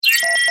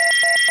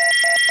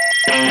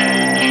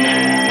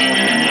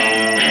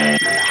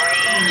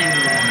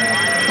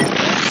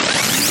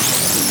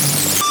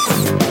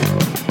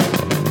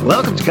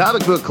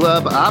Comic Book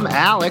Club. I'm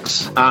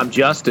Alex. I'm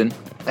Justin.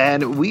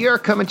 And we are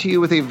coming to you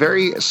with a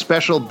very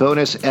special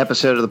bonus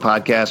episode of the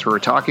podcast where we're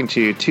talking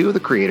to two of the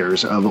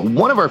creators of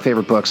one of our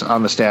favorite books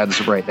on the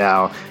stands right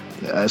now.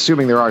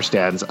 Assuming there are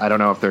stands. I don't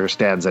know if there are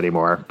stands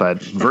anymore,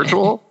 but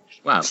virtual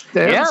Wow.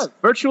 stands? Yeah,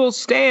 virtual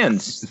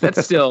stands. That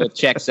still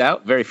checks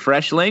out. Very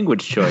fresh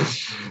language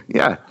choice.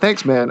 Yeah,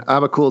 thanks, man.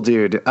 I'm a cool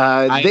dude.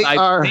 Thank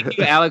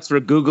you, Alex, for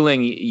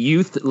Googling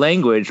youth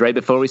language right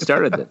before we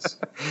started this.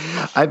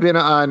 I've been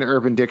on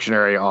Urban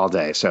Dictionary all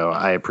day, so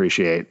I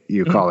appreciate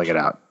you calling it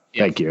out.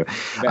 Yeah. Thank you.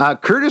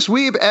 Kurtis,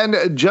 Wiebe,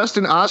 and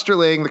Justin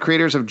Osterling, the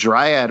creators of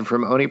Dryad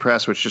from Oni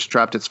Press, which just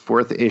dropped its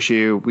 4th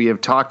issue. We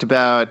have talked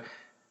about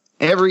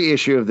every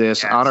issue of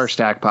this on our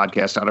Stack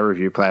podcast, on our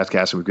review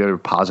podcast. We've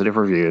got positive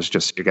reviews,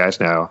 just so you guys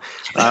know.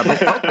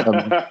 But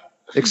welcome.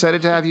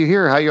 Excited to have you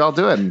here. How you all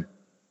doing?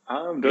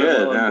 I'm doing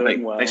well. I'm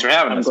doing well. Thanks for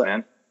having us,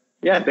 man.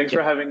 Yeah, thanks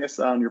for having us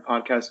on your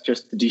podcast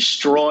just to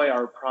destroy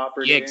our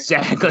property.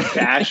 Exactly.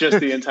 Bash us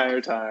the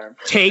entire time.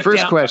 Take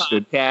First down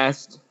question.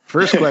 Podcast.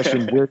 First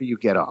question, where do you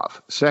get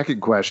off?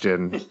 Second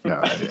question,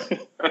 no.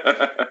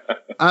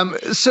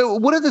 So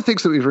one of the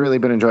things that we've really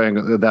been enjoying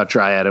about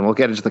Dryad, and we'll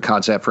get into the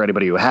concept for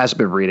anybody who has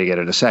been reading it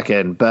in a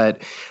second,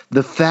 but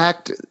the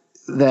fact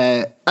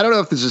that, I don't know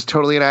if this is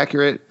totally an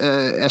accurate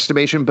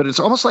estimation, but it's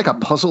almost like a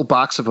puzzle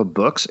box of a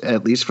books,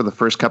 at least for the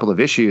first couple of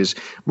issues,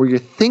 where you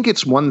think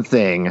it's one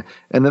thing,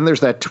 and then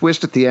there's that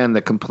twist at the end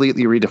that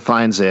completely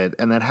redefines it,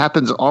 and that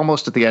happens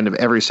almost at the end of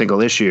every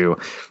single issue,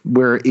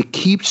 where it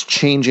keeps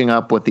changing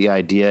up what the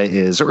idea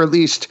is, or at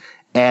least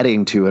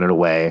adding to it in a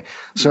way.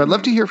 So I'd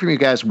love to hear from you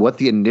guys what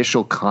the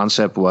initial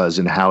concept was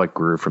and how it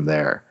grew from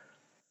there.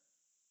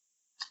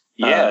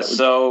 Yeah,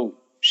 so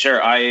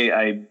sure.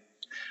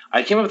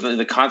 I came up with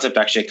the concept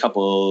actually a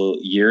couple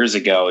years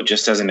ago,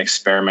 just as an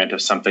experiment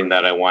of something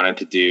that I wanted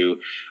to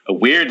do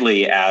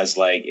weirdly as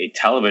like a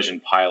television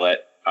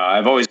pilot.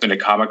 I've always been a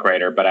comic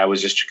writer, but I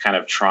was just kind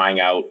of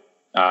trying out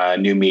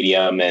new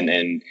medium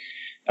and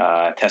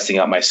testing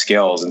out my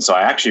skills. And so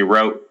I actually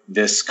wrote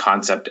this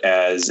concept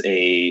as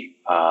a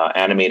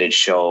animated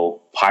show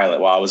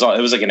pilot. Well,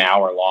 it was like an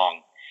hour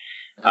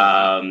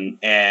long.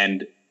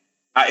 And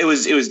it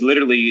was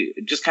literally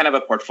just kind of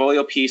a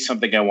portfolio piece,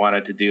 something I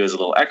wanted to do as a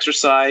little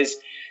exercise.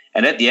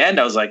 And at the end,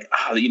 I was like,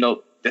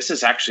 this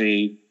is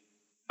actually,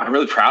 I'm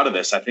really proud of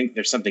this. I think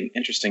there's something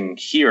interesting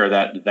here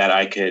that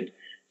I could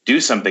do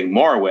something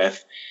more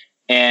with.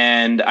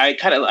 And I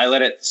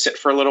let it sit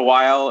for a little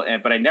while,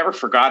 but I never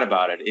forgot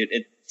about it.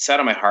 It sat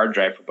on my hard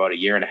drive for about a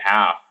year and a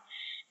half.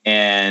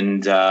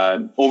 And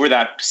over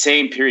that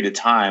same period of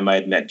time, I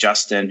had met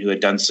Justin, who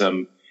had done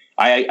some.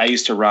 I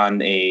used to run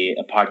a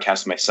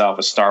podcast myself,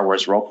 a Star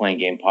Wars role-playing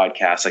game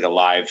podcast, like a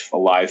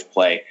live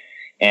play.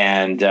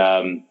 And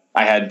I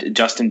had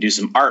Justin do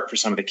some art for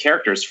some of the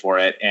characters for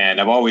it. And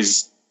I've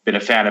always been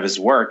a fan of his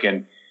work.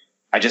 And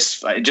it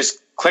just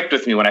clicked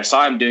with me when I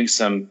saw him doing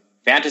some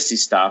fantasy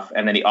stuff.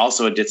 And then he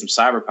also did some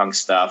cyberpunk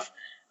stuff.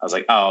 I was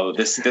like, oh,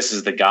 this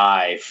is the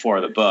guy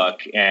for the book.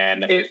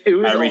 And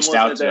I reached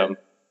out to him.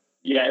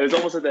 Yeah, it was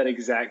almost at that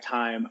exact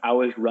time I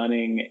was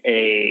running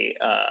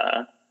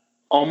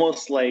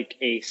almost like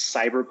a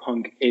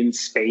cyberpunk in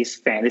space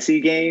fantasy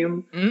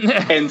game.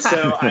 And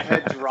so I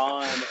had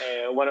drawn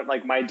one of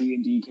like my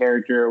D&D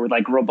character with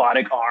like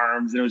robotic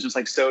arms, and it was just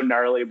like so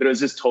gnarly, but it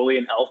was just totally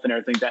an elf and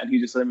everything that. And he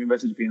just sent me a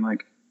message being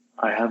like,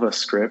 I have a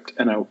script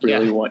and I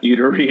really want you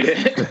to read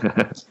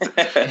it.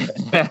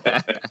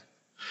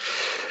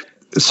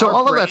 So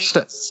all of that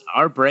stuff,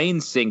 our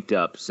brains synced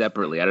up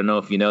separately. I don't know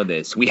if you know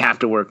this. We have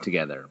to work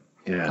together.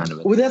 Yeah.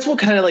 Well, that's what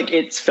kind of like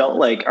it's felt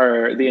like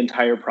the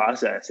entire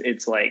process.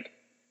 It's like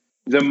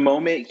the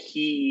moment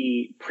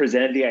he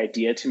presented the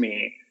idea to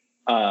me,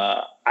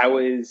 I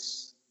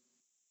was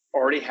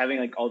already having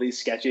like all these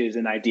sketches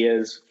and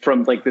ideas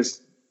from like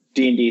this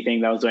D&D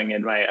thing that I was doing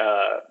in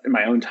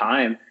my own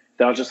time.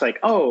 That I was just like,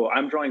 oh,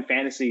 I'm drawing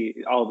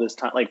fantasy all this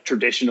time, like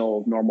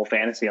traditional normal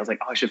fantasy. I was like,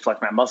 oh, I should flex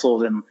my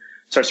muscles, and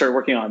so I started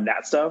working on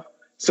that stuff.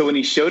 So when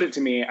he showed it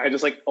to me, I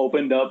just like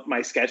opened up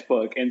my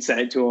sketchbook and sent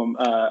it to him.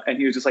 And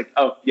he was just like,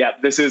 oh yeah,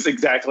 this is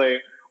exactly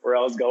where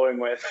I was going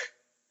with.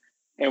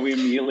 And we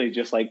immediately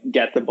just like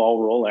get the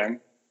ball rolling.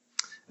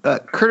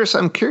 Kurtis,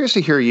 I'm curious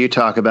to hear you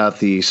talk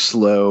about the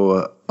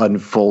slow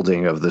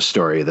unfolding of the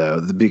story,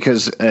 though,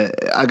 because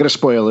I'm going to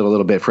spoil it a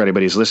little bit for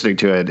anybody who's listening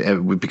to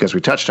it because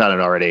we touched on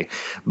it already.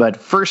 But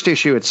first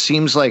issue, it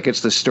seems like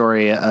it's the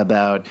story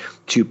about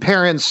two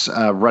parents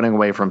running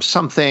away from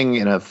something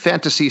in a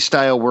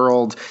fantasy-style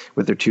world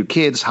with their two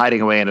kids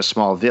hiding away in a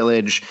small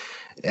village.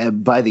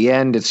 By the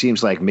end, it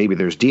seems like maybe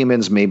there's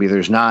demons, maybe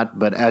there's not.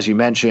 But as you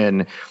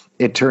mentioned,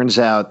 it turns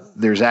out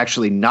there's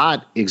actually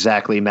not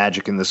exactly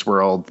magic in this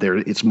world.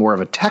 It's more of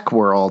a tech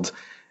world.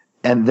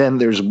 And then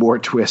there's more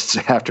twists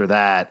after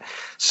that.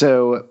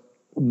 So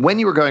when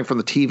you were going from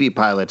the TV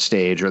pilot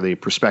stage or the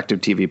prospective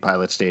TV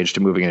pilot stage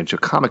to moving into a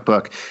comic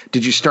book,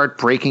 did you start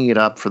breaking it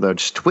up for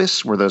those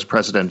twists? Were those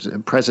present in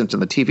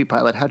the TV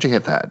pilot? How'd you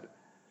hit that?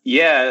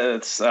 Yeah,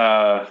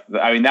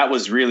 that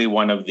was really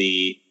one of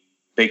the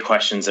big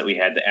questions that we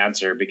had to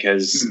answer,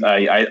 because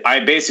I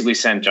basically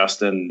sent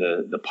Justin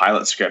the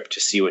pilot script to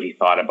see what he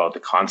thought about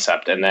the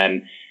concept. And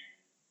then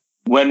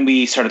when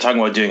we started talking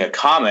about doing a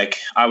comic,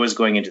 I was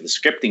going into the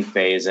scripting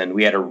phase, and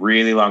we had a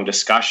really long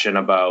discussion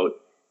about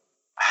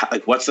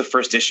what's the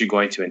first issue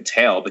going to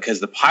entail, because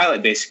the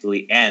pilot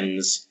basically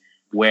ends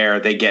where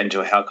they get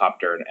into a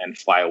helicopter and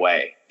fly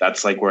away.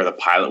 That's like where the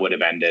pilot would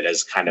have ended,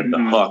 as kind of the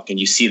hook, and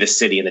you see the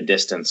city in the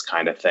distance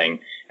kind of thing.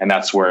 And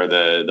that's where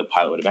the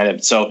pilot would have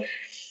ended. So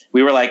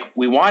we were like,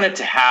 we wanted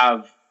to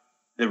have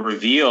the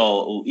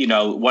reveal,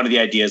 one of the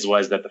ideas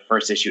was that the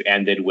first issue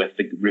ended with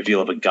the reveal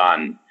of a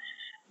gun.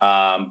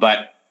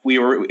 But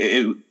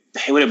it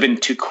would have been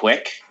too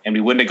quick, and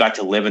we wouldn't have got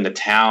to live in the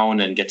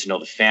town and get to know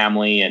the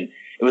family. And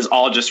it was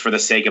all just for the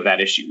sake of that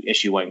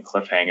issue one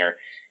cliffhanger.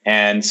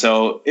 And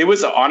so it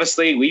was,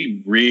 honestly,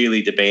 we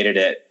really debated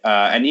it.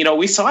 And,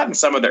 we saw it in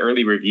some of the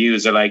early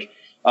reviews. They're like,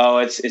 oh,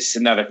 it's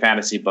another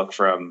fantasy book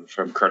from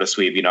Kurtis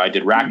Wiebe. I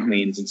did Rat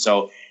Queens. And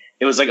so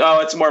it was like, oh,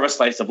 it's more of a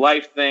slice of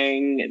life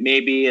thing.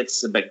 Maybe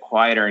it's a bit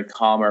quieter and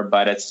calmer,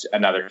 but it's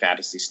another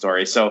fantasy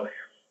story. So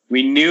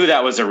we knew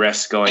that was a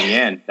risk going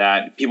in,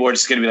 that people were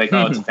just going to be like,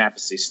 oh, it's a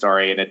fantasy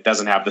story and it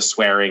doesn't have the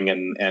swearing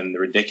and the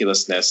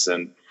ridiculousness.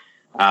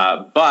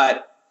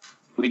 But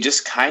we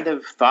just kind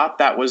of thought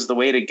that was the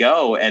way to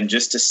go, and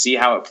just to see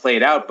how it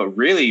played out. But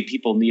really,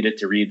 people needed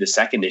to read the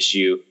second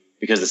issue,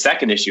 because the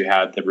second issue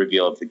had the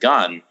reveal of the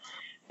gun.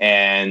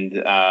 And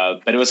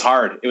but it was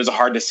hard. It was a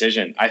hard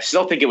decision. I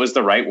still think it was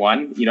the right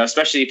one,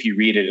 especially if you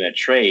read it in a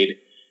trade.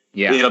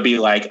 Yeah. It'll be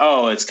like,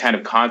 oh, it's kind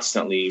of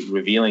constantly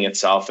revealing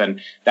itself.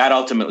 And that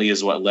ultimately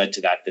is what led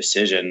to that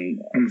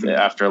decision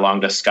after a long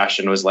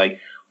discussion, was like,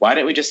 why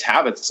didn't we just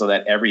have it so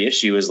that every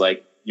issue is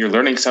like, you're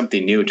learning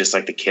something new, just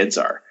like the kids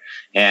are.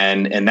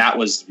 And that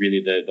was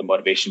really the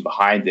motivation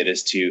behind it,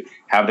 is to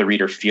have the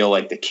reader feel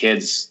like the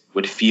kids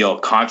would feel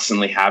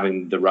constantly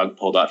having the rug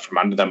pulled out from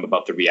under them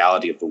about the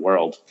reality of the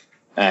world.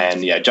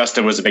 And yeah,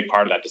 Justin was a big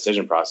part of that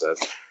decision process.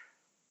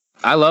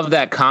 I love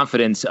that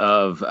confidence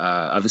of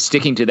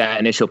sticking to that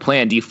initial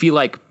plan. Do you feel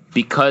like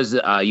because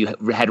you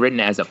had written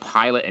as a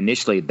pilot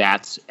initially,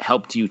 that's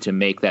helped you to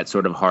make that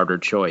sort of harder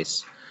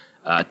choice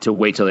to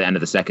wait till the end of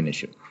the second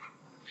issue?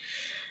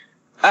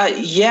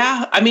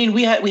 Yeah, I mean,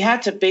 we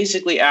had to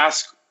basically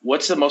ask,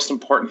 what's the most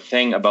important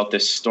thing about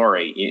this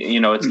story?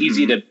 It's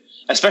easy to,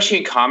 especially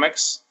in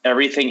comics,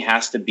 everything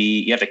has to be,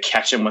 you have to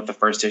catch them with the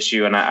first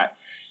issue. And I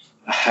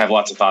have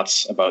lots of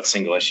thoughts about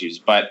single issues,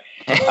 but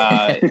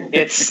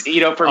it's, for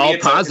me, all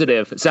it's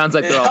positive. It sounds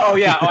like they're all.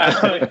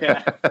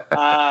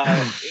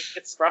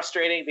 It's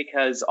frustrating,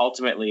 because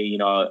ultimately,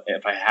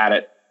 if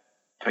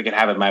I could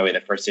have it my way,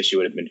 the first issue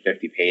would have been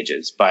 50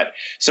 pages. But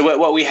so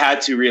what we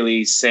had to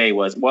really say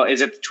was, well,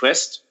 is it the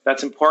twist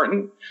that's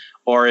important,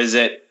 or is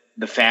it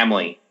the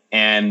family?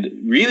 And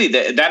really,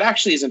 that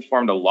actually has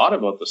informed a lot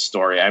about the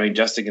story. I mean,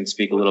 Justin can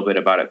speak a little bit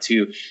about it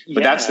too.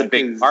 But that's the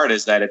big part,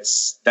 is that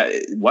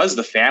it was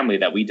the family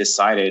that we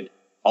decided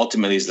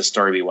ultimately is the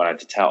story we wanted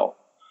to tell.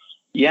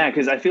 Yeah,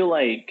 because I feel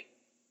like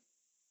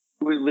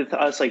with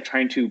us like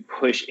trying to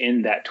push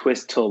in that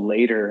twist till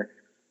later,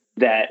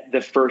 that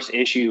the first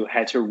issue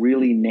had to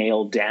really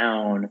nail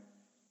down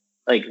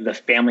like the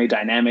family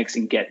dynamics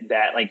and get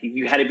that, like,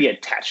 you had to be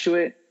attached to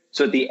it.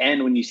 So at the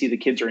end, when you see the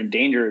kids are in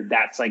danger,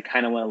 that's like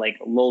kind of what like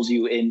lulls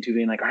you into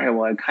being like, all right,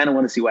 well, I kind of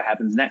want to see what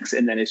happens next.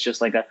 And then it's just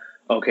like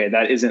okay,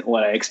 that isn't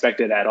what I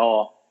expected at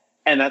all.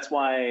 And that's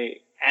why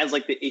as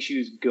like the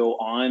issues go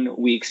on,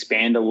 we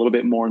expand a little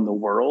bit more in the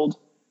world.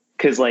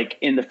 Cause like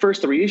in the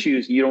first 3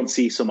 issues, you don't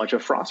see so much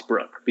of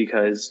Frostbrook,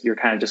 because you're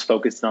kind of just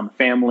focused on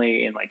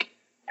family. And like,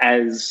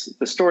 as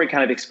the story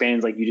kind of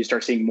expands, like you just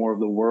start seeing more of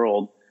the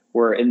world,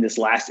 where in this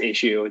last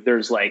issue,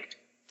 there's like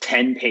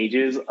 10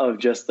 pages of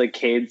just the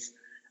kids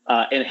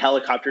in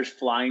helicopters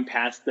flying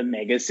past the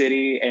mega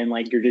city. And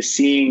like, you're just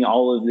seeing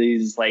all of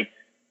these like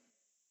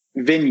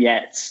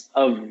vignettes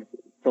of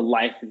the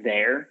life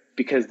there,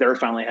 because they're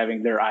finally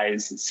having their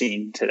eyes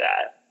seen to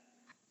that.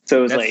 So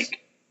it was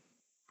like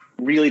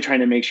really trying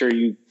to make sure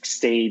you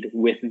stayed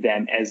with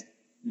them as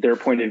their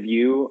point of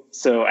view,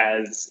 so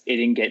as it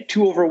didn't get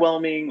too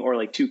overwhelming or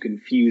like too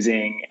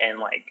confusing, and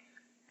like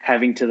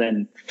having to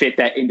then fit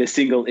that into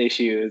single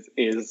issues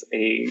is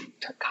a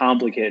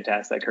complicated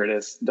task that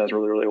Kurtis does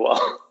really, really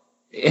well.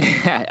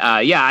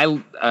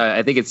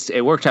 I think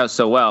it worked out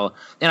so well.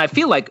 And I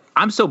feel like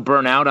I'm so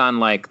burnt out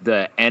on like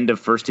the end of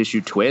first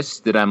issue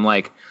twist that I'm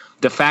like,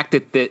 the fact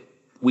that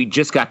we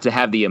just got to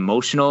have the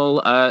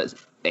emotional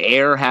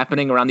air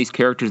happening around these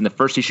characters in the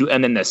first issue,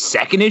 and then the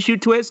second issue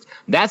twist,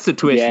 that's the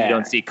twist you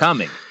don't see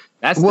coming.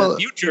 That's the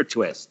future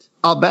twist.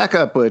 I'll back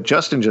up what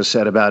Justin just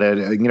said about it.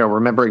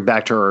 Remembering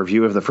back to our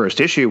review of the first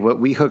issue, what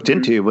we hooked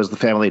into was the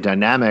family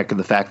dynamic and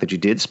the fact that you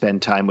did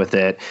spend time with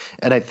it.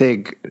 And I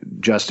think,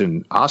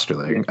 Justin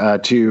Osterling,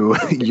 to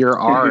your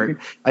art,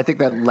 I think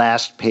that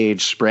last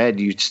page spread,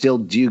 you still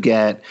do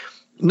get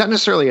not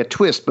necessarily a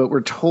twist, but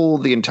we're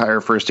told the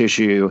entire first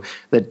issue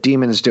that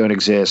demons don't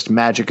exist,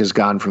 magic is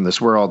gone from this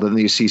world, and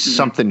then you see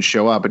something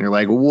show up, and you're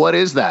like, what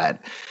is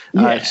that?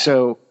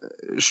 So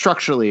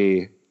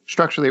structurally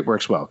Structurally, it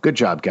works well. Good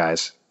job,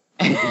 guys.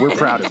 We're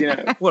proud of you.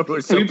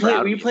 We're so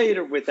proud. We played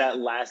it with that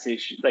last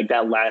issue, like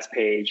that last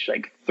page,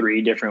 like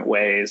 3 different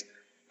ways,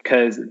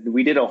 because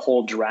we did a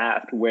whole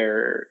draft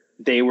where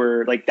they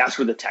were like, that's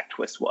where the tech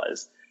twist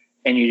was,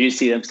 and you just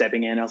see them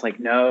stepping in. I was like,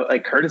 no,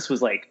 like Kurtis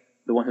was like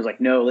the one who's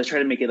like, no, let's try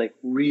to make it like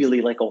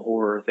really like a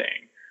horror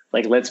thing.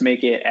 Like, let's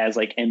make it as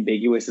like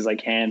ambiguous as I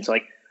can. So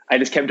like, I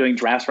just kept doing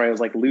drafts where I was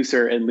like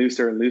looser and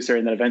looser and looser,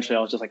 and then eventually I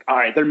was just like, all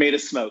right, they're made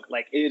of smoke.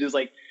 Like, it is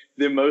like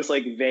the most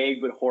like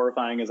vague but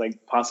horrifying as I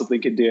possibly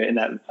could do it, and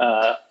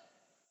that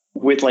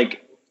with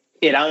like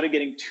it out of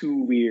getting too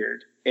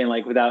weird and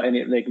like without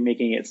any like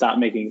making it stop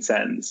making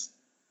sense.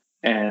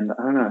 And I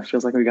don't know, it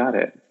feels like we got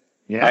it.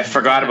 Yeah, I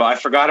forgot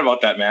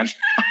about that, man.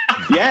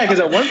 Yeah, because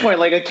at one point,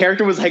 like a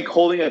character was like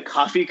holding a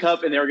coffee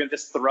cup, and they were gonna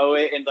just throw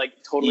it and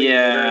like totally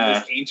murder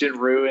this ancient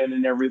ruin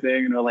and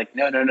everything. And we're like,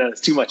 no,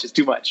 it's too much. It's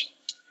too much.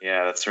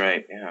 Yeah, that's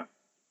right. Yeah.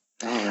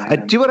 Oh, I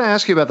do want to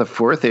ask you about the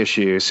 4th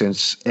issue,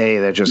 since A,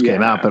 that just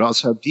came out, but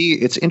also B,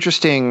 it's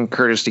interesting,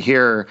 Kurtis, to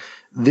hear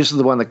this is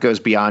the one that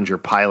goes beyond your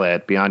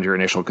pilot, beyond your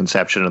initial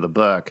conception of the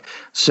book.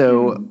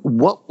 So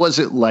what was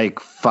it like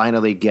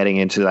finally getting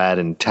into that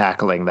and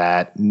tackling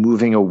that,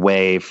 moving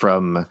away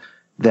from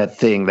that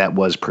thing that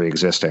was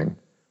pre-existing?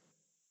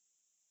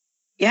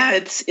 Yeah,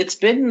 it's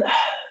been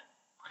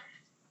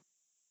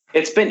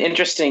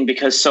interesting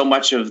because so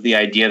much of the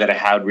idea that I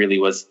had really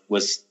was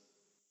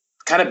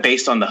kind of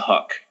based on the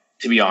hook,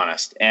 to be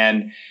honest.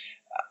 And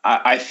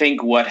I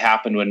think what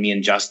happened when me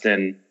and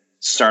Justin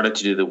started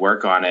to do the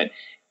work on it,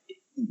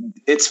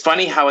 it's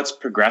funny how it's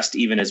progressed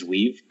even as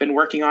we've been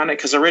working on it.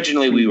 Because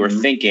originally we were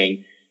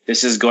thinking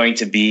this is going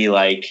to be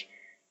like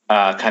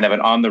kind of an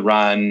on the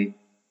run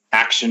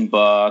action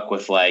book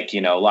with like,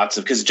 lots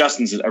of, because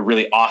Justin's a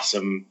really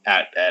awesome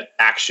at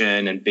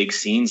action and big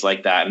scenes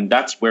like that. And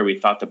that's where we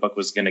thought the book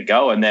was going to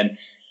go. And then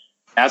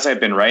as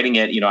I've been writing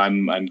it,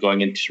 I'm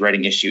going into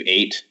writing issue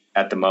 8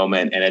 at the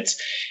moment, and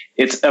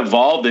it's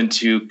evolved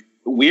into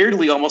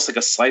weirdly almost like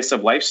a slice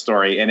of life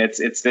story. And it's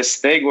this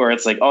thing where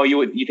it's like, oh,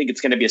 you think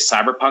it's going to be a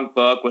cyberpunk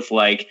book with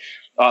like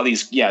all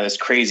these, this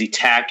crazy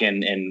tech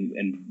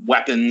and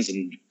weapons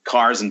and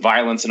cars and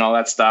violence and all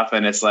that stuff.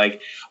 And it's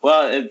like,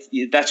 well,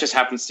 that just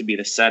happens to be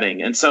the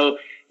setting. And so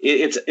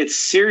it's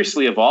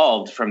seriously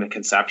evolved from the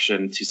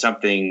conception to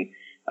something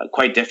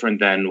quite different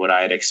than what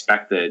I had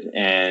expected.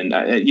 And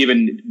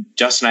even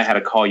Justin and I had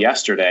a call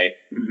yesterday,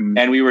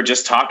 and we were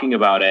just talking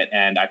about it.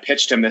 And I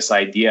pitched him this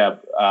idea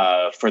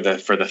for the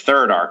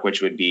 3rd arc,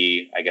 which would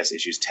be, I guess,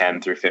 issues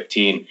 10 through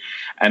 15.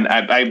 And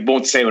I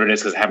won't say what it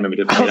is because I haven't made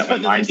up my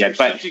mind yet.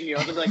 But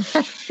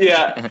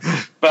yeah,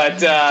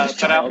 but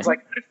I was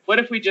like, what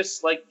if we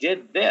just like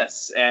did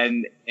this,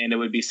 and it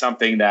would be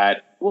something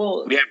that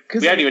we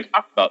haven't even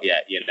talked about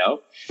yet,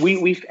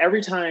 We've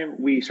every time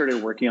we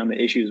started working on the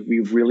issues, we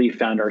really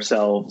found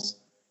ourselves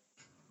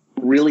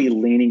really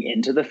leaning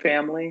into the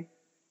family.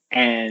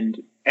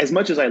 And as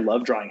much as I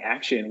love drawing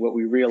action, what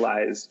we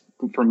realized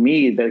for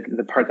me,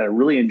 the part that I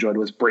really enjoyed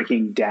was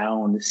breaking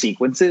down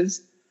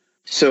sequences.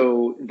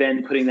 So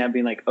then putting that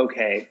being like,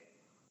 okay,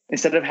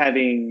 instead of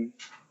having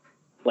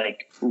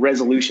like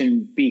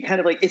resolution be kind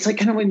of like, it's like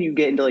kind of when you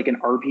get into like an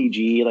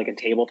RPG, like a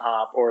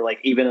tabletop, or like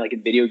even like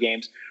in video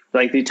games,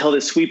 like they tell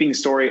this sweeping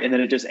story and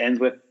then it just ends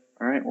with,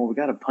 all right, well, we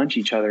got to punch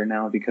each other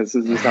now because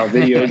this is how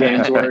video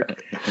games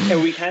work.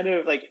 And we kind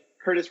of like,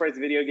 Kurtis writes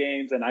video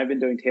games and I've been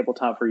doing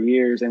tabletop for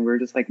years. And we're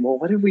just like, well,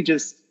 what if we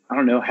just, I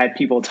don't know, had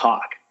people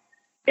talk?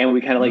 And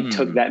we kind of like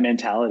took that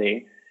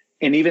mentality.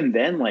 And even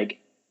then, like,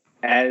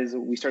 as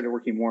we started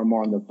working more and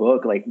more on the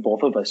book, like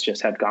both of us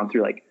just have gone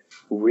through like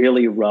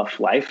really rough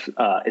life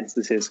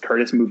instances.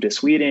 Kurtis moved to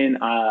Sweden.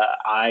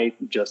 I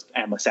just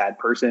am a sad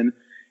person.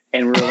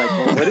 And we were like,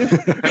 well,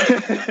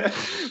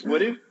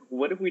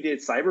 what if we did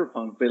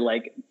cyberpunk, but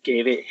like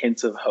gave it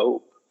hints of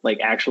hope, like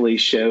actually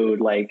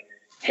showed like,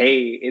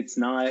 hey, it's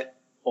not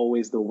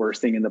always the worst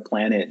thing in the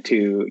planet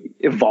to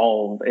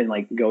evolve and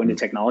like go into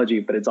technology,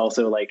 but it's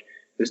also like,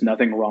 there's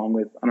nothing wrong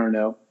with, I don't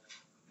know,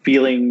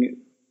 feeling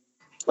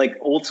like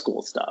old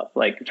school stuff,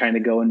 like trying to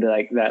go into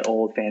like that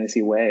old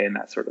fantasy way and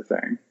that sort of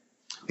thing.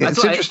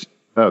 It's interesting.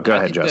 Oh, go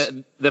ahead,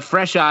 Justin. The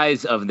fresh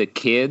eyes of the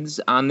kids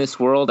on this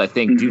world, I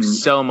think, do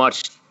so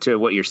much to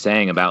what you're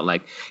saying about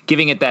like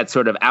giving it that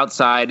sort of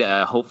outside,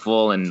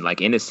 hopeful and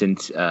like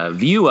innocent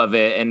view of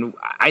it. And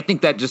I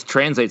think that just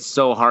translates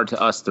so hard to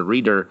us, the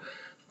reader,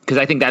 because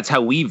I think that's how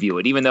we view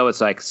it, even though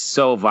it's like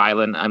so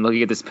violent. I'm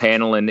looking at this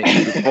panel and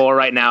it's full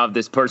right now of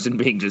this person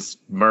being just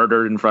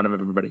murdered in front of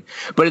everybody.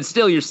 But it's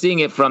still, you're seeing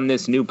it from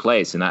this new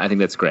place. And I think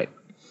that's great.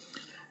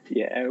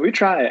 Yeah, we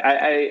try.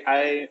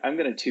 I'm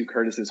going to toot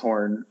Kurtis's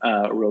horn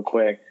real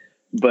quick.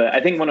 But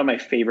I think one of my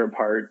favorite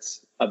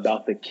parts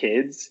about the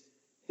kids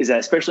is that,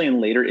 especially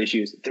in later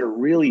issues, they're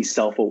really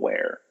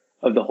self-aware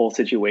of the whole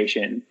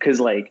situation.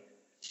 Because, like,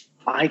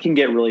 I can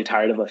get really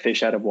tired of a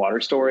fish out of water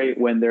story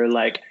when they're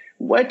like,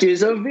 what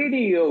is a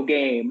video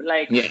game?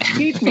 Like,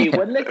 teach me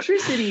what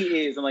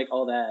electricity is, and like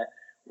all that.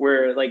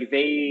 Where like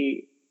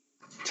they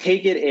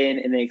take it in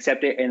and they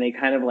accept it and they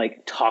kind of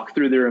like talk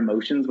through their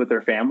emotions with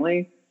their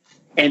family.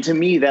 And to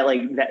me, that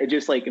it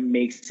just like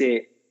makes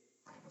it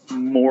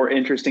more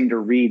interesting to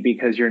read,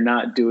 because you're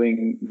not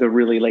doing the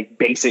really like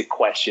basic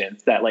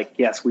questions that, like,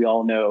 yes, we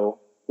all know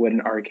what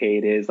an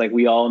arcade is. Like,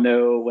 we all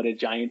know what a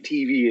giant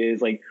TV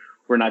is. Like,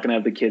 we're not going to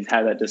have the kids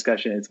have that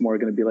discussion. It's more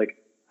going to be like,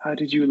 how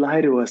did you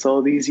lie to us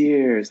all these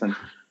years? And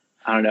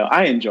I don't know.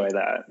 I enjoy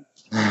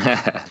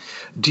that.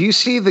 Do you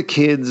see the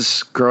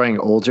kids growing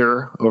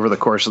older over the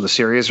course of the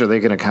series, or are they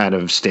going to kind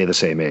of stay the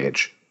same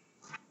age?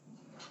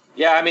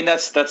 Yeah, I mean,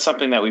 that's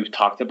something that we've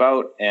talked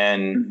about.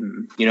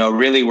 And,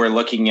 really we're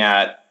looking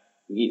at,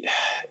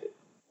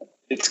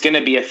 it's going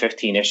to be a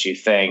 15 issue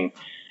thing.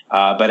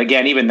 But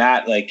again, even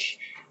that, like,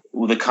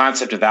 the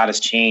concept of that has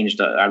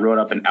changed. I wrote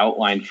up an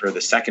outline for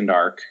the second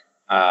arc,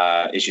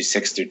 issue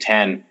 6 through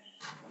 10.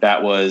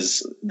 That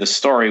was, the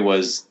story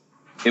was,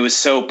 it was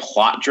so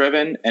plot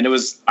driven, and it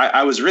was,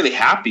 I was really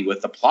happy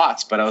with the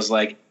plots, but I was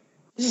like,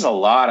 this is a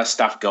lot of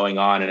stuff going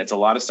on, and it's a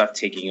lot of stuff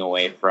taking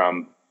away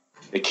from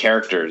the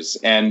characters.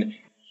 And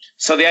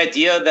so the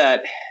idea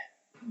that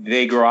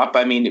they grow up,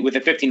 I mean, with the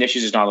 15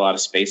 issues, there's not a lot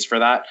of space for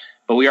that,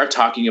 but we are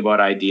talking about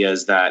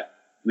ideas that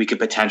we could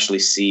potentially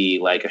see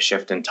like a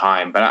shift in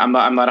time, but I'm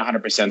not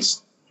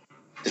 100%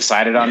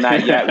 decided on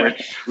that yet. We're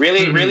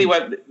really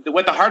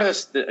what the heart of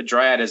the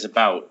Dryad is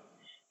about.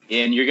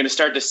 And you're going to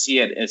start to see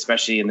it,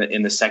 especially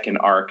in the second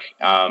arc.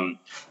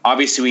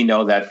 Obviously, we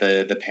know that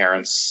the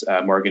parents,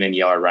 Morgan and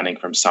Yale, are running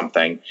from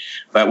something.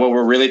 But what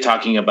we're really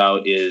talking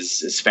about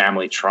is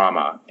family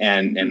trauma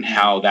and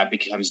how that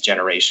becomes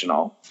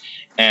generational.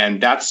 And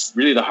that's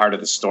really the heart of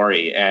the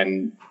story.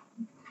 And,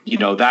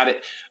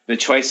 that the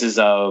choices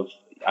of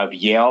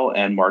Yale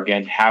and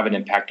Morgan have an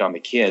impact on the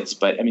kids.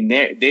 But, I mean,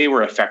 they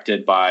were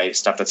affected by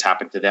stuff that's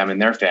happened to them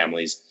and their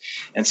families.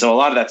 And so a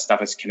lot of that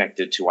stuff is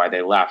connected to why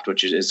they left,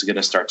 which is going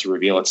to start to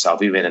reveal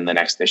itself even in the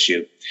next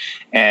issue.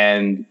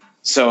 And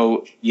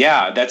so,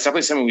 yeah, that's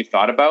definitely something we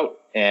thought about.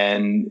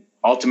 And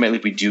ultimately,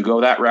 if we do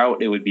go that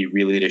route, it would be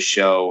really to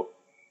show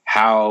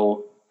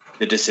how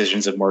the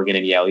decisions of Morgan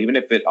and Yale, even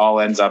if it all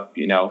ends up,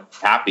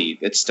 happy,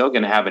 it's still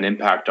going to have an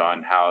impact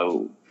on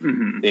how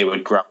they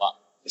would grow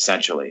up,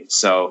 essentially.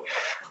 So,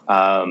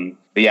 but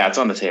yeah, it's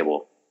on the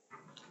table.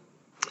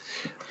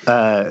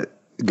 Go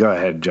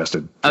ahead,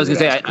 Justin. I was going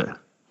to say,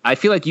 I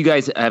feel like you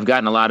guys have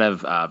gotten a lot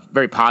of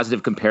very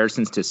positive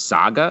comparisons to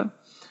Saga.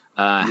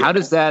 How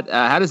does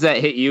that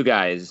hit you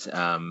guys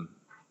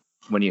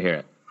when you hear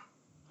it?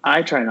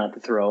 I try not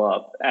to throw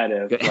up out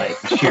of like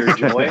sheer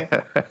joy.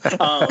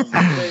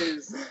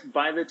 Because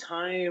by the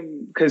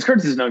time, because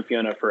Kurtis has known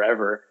Fiona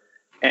forever,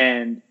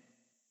 and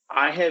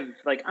I have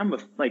I'm a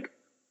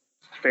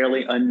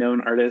fairly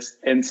unknown artist,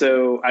 and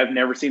so I've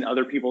never seen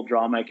other people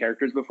draw my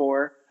characters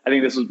before. I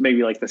think this was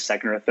maybe like the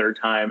second or third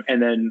time,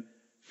 and then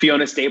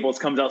Fiona Staples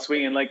comes out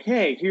swinging like,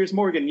 "Hey, here's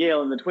Morgan,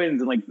 Yale, and the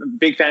twins," and like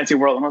big fancy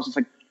world, and I was just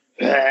like,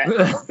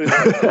 "This is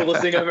the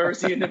coolest thing I've ever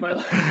seen in my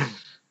life."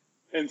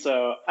 And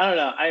so I don't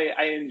know.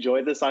 I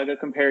enjoyed the Saga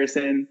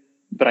comparison,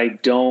 but I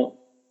don't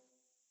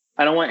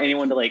want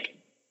anyone to like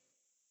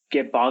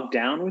get bogged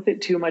down with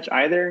it too much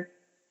either,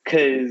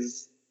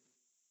 because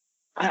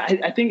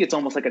I think it's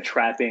almost like a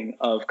trapping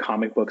of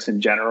comic books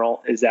in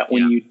general, is that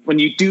when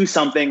you do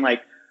something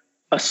like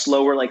a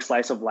slower like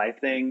slice of life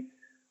thing,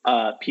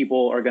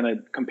 people are going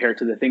to compare it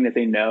to the thing that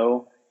they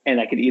know, and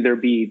that could either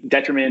be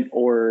detriment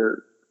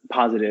or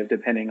positive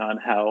depending on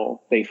how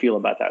they feel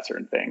about that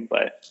certain thing.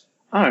 But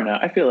I don't know.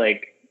 I feel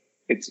like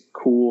it's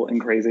cool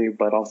and crazy,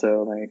 but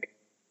also like,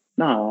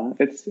 no,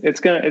 it's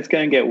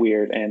gonna get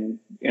weird, and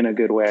in a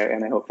good way.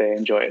 And I hope they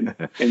enjoy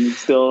it and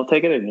still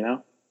take it in,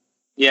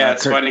 Yeah,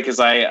 it's funny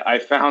because I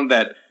found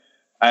that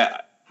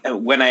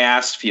when I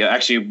asked Fiona,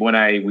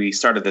 actually we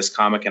started this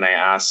comic and I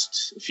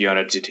asked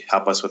Fiona to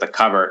help us with a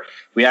cover.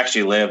 We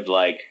actually lived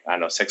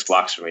 6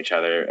 blocks from each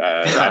other.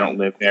 I don't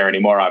live there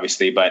anymore,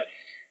 obviously, but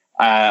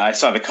I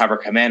saw the cover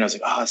come in. I was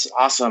like, oh, this is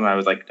awesome. I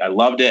was like, I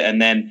loved it,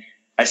 and then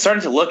I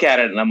started to look at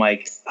it and I'm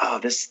like, oh,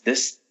 this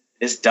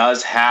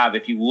does have,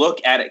 if you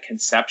look at it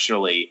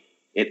conceptually,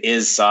 it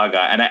is Saga.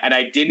 And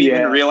I didn't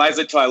even realize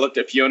it until I looked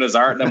at Fiona's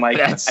art, and I'm like,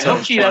 I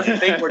hope she doesn't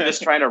think we're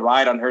just trying to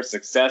ride on her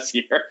success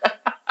here.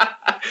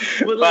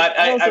 But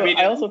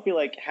I also feel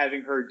like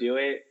having her do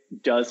it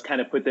does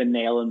kind of put the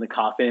nail in the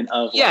coffin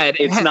of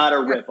it's not a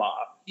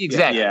ripoff.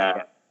 Exactly.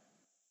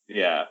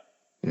 Yeah.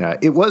 Yeah,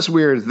 it was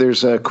weird.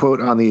 There's a quote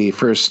on the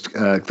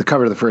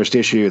cover of the first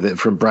issue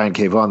from Brian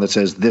K. Vaughan that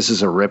says, "This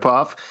is a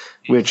ripoff,"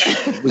 which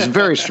was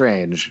very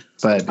strange.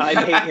 But I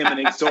paid him an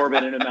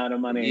exorbitant amount of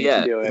money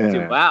to do it.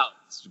 Yeah. Wow,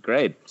 it's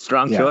great,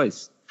 strong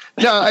choice.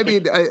 No, I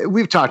mean,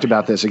 we've talked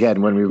about this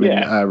again when we've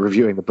been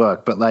reviewing the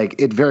book, but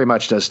it very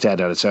much does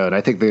stand on its own.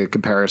 I think the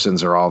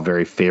comparisons are all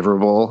very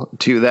favorable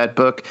to that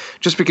book,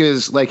 just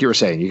because, like you were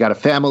saying, you got a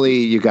family,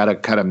 you got a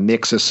kind of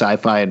mix of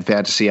sci-fi and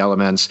fantasy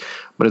elements,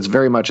 but it's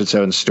very much its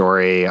own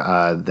story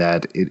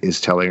that it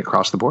is telling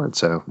across the board.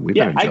 So we've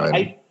been enjoying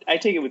it. I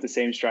take it with the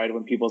same stride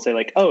when people say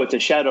like, oh, it's a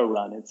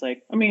Shadowrun. It's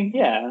like,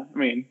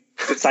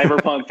 it's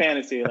cyberpunk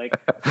fantasy. Like,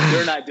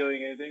 they're not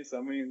doing anything,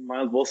 so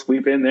might as well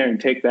sweep in there and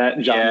take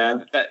that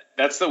genre. Yeah,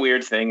 that's the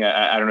weird thing.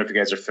 I don't know if you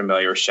guys are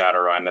familiar with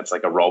Shadowrun. That's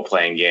like a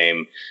role-playing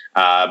game,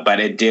 but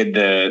it did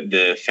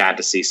the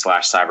fantasy /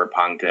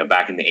 cyberpunk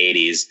back in the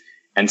 80s,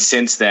 and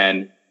since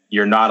then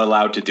you're not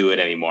allowed to do it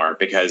anymore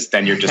because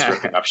then you're just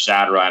ripping up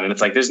Shadowrun, and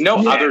it's like there's no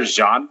other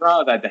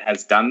genre that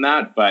has done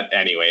that. But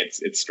anyway,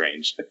 it's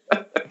strange.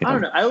 I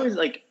don't know. I always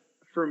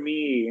for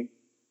me,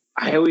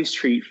 I always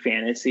treat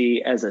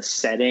fantasy as a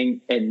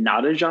setting and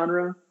not a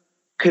genre.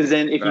 Because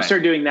then if you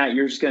start doing that,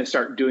 you're just going to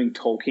start doing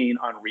Tolkien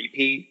on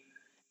repeat.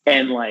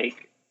 And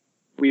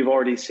we've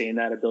already seen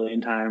that a billion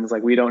times.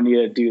 We don't need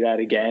to do that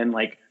again.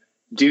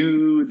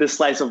 Do the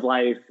slice of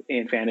life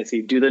in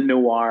fantasy, do the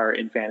noir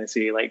in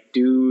fantasy,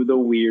 do the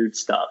weird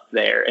stuff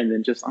there. And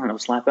then just, I don't know,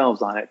 slap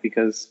elves on it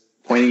because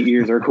pointy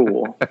ears are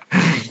cool.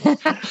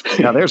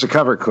 Now there's a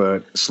cover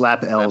quote,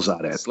 slap elves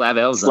on it. Slap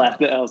elves on it. Slap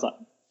the elves on it.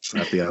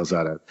 Slap the L's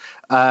on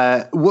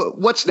it.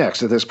 What's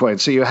next at this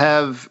point? So you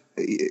have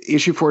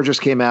issue 4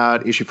 just came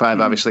out. Issue 5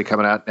 obviously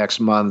coming out next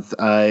month.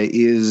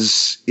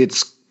 Is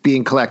it's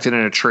being collected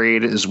in a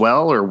trade as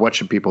well, or what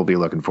should people be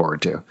looking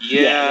forward to?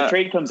 Yeah, the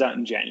trade comes out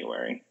in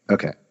January.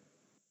 Okay.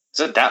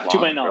 Is it that long? To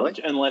my knowledge,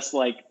 really? Unless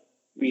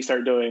we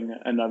start doing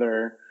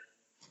another.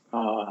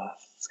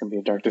 It's gonna be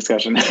a dark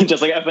discussion.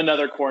 Just if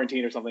another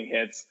quarantine or something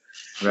hits,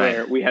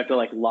 where we have to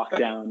lock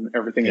down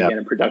everything again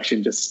and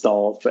production just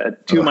stalls.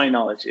 But to my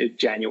knowledge,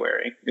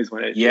 January is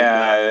when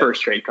the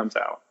first trade comes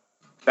out.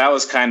 That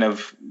was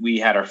we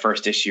had our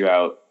first issue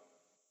out,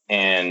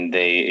 and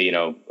they,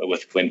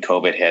 when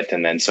COVID hit,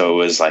 and then so it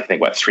was I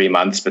think 3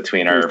 months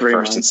between our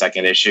first and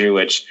second issue,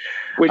 which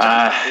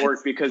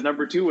worked because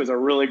number 2 was a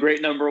really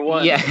great number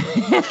 1. Yeah,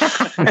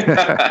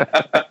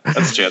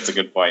 that's true. That's a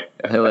good point.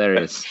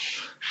 Hilarious.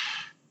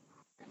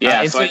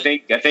 Yeah, so I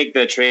think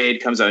the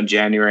trade comes out in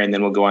January, and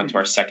then we'll go on to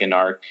our second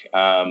arc,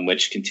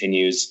 which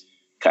continues.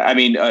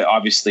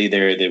 Obviously,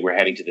 we're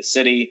heading to the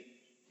city,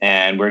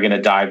 and we're going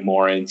to dive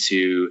more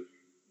into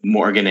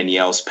Morgan and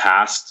Yale's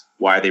past,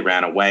 why they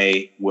ran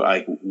away,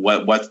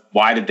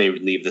 why did they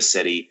leave the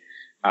city,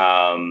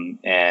 and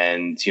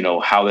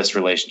how this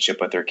relationship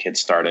with their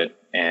kids started,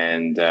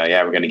 and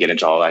we're going to get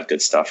into all that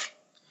good stuff.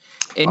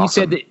 And awesome. You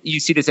said that you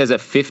see this as a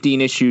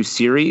 15-issue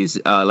series,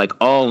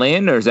 all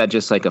in, or is that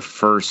just a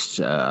first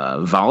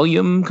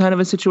volume kind of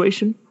a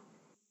situation?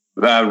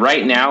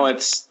 Right now,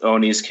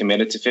 Oni's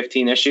committed to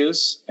 15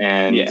 issues,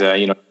 and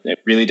it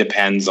really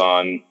depends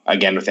on,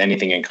 again, with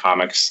anything in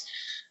comics,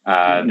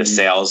 the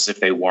sales if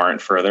they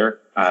warrant further.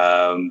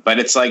 But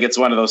it's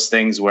one of those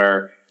things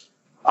where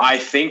I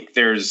think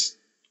there's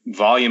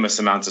voluminous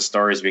amounts of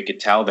stories we could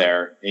tell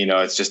there.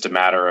 It's just a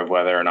matter of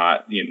whether or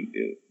not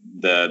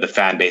the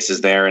fan base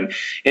is there, and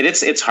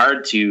it's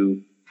hard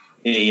to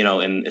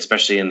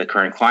especially in the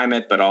current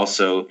climate, but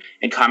also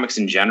in comics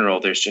in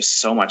general. There's just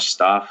so much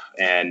stuff,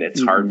 and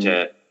it's hard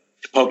to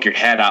poke your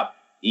head up.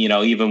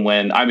 Even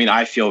when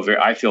I feel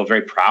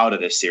very proud of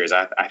this series.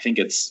 I think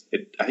it's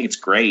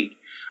great.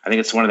 I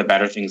think it's one of the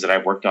better things that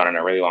I've worked on in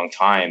a really long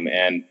time,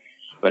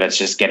 but it's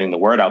just getting the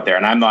word out there.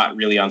 And I'm not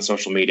really on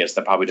social media,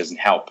 so that probably doesn't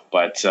help.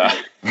 But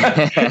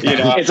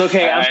it's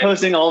okay. I'm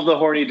posting all of the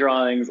horny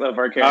drawings of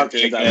our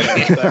characters out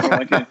there, so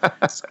everyone can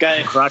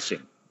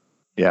crushing.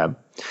 Yeah.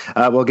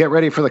 Well, get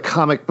ready for the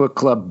comic book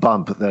club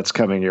bump that's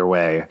coming your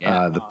way.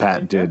 The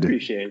patented. I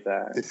appreciate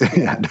that.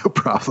 Yeah, no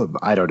problem.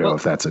 I don't know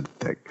if that's a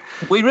thing.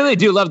 We really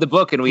do love the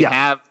book, and we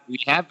have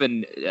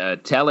been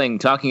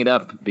talking it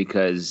up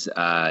because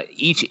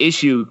each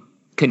issue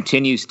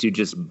continues to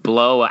just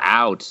blow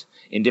out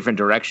in different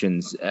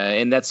directions,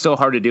 and that's so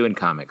hard to do in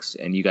comics,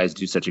 and you guys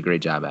do such a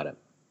great job at it.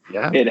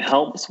 Yeah, it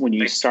helps when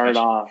you start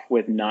off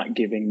with not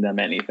giving them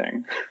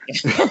anything.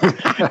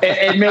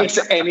 it makes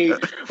any. I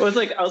was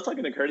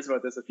talking to Kurtis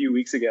about this a few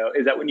weeks ago.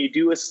 Is that when you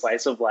do a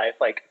slice of life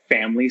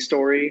family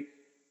story,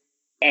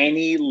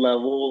 any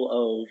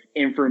level of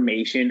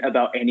information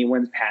about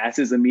anyone's past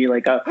is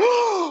immediately that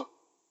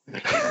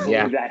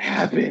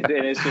happened,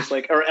 and it's just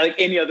or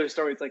any other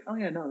story. It's oh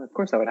yeah, no, of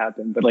course that would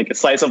happen. But a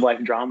slice of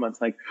life drama, it's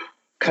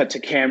cut to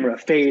camera,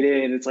 fade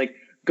in. It's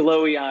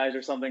glowy eyes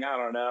or something. I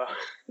don't know.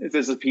 It's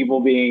just people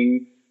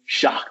being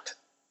shocked.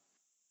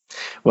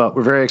 Well,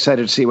 we're very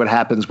excited to see what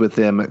happens with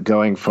them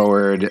going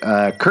forward.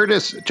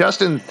 Kurtis,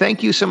 Justin,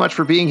 thank you so much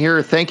for being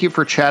here. Thank you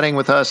for chatting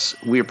with us.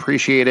 We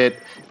appreciate it.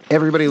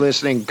 Everybody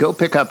listening, go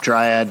pick up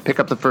Dryad, pick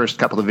up the first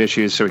couple of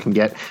issues so we can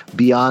get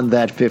beyond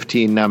that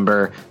 15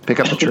 number, pick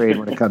up the trade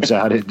when it comes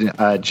out in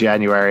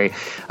January.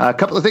 A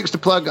couple of things to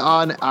plug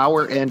on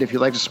our end. If you'd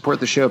like to support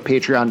the show,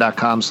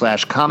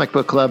 patreon.com/comic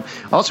book club.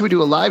 Also, we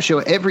do a live show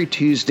every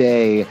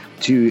Tuesday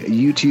to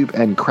YouTube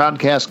and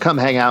Crowdcast. Come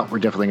hang out. We're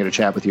definitely going to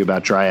chat with you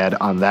about Dryad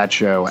on that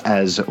show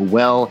as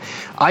well.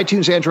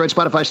 iTunes, Android,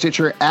 Spotify,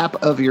 Stitcher,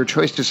 app of your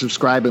choice to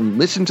subscribe and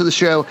listen to the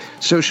show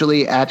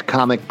socially at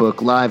Comic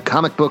Book Live,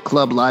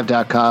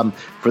 comicbookclublive.com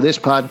for this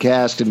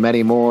podcast and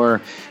many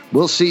more.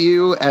 we'll see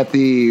you at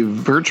the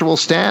virtual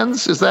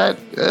stands. Is that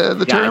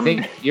the term? I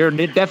think you're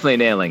definitely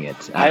nailing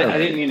it. I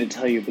didn't mean to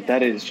tell you, but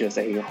that is just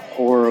a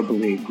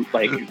horribly,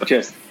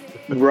 just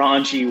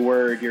raunchy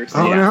word you're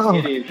saying. Oh,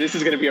 no. This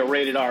is going to be a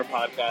rated R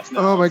podcast now.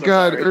 Oh, my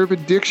God. Sorry.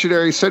 Urban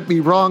Dictionary sent me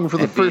wrong for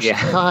the first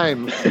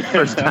time.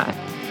 First time.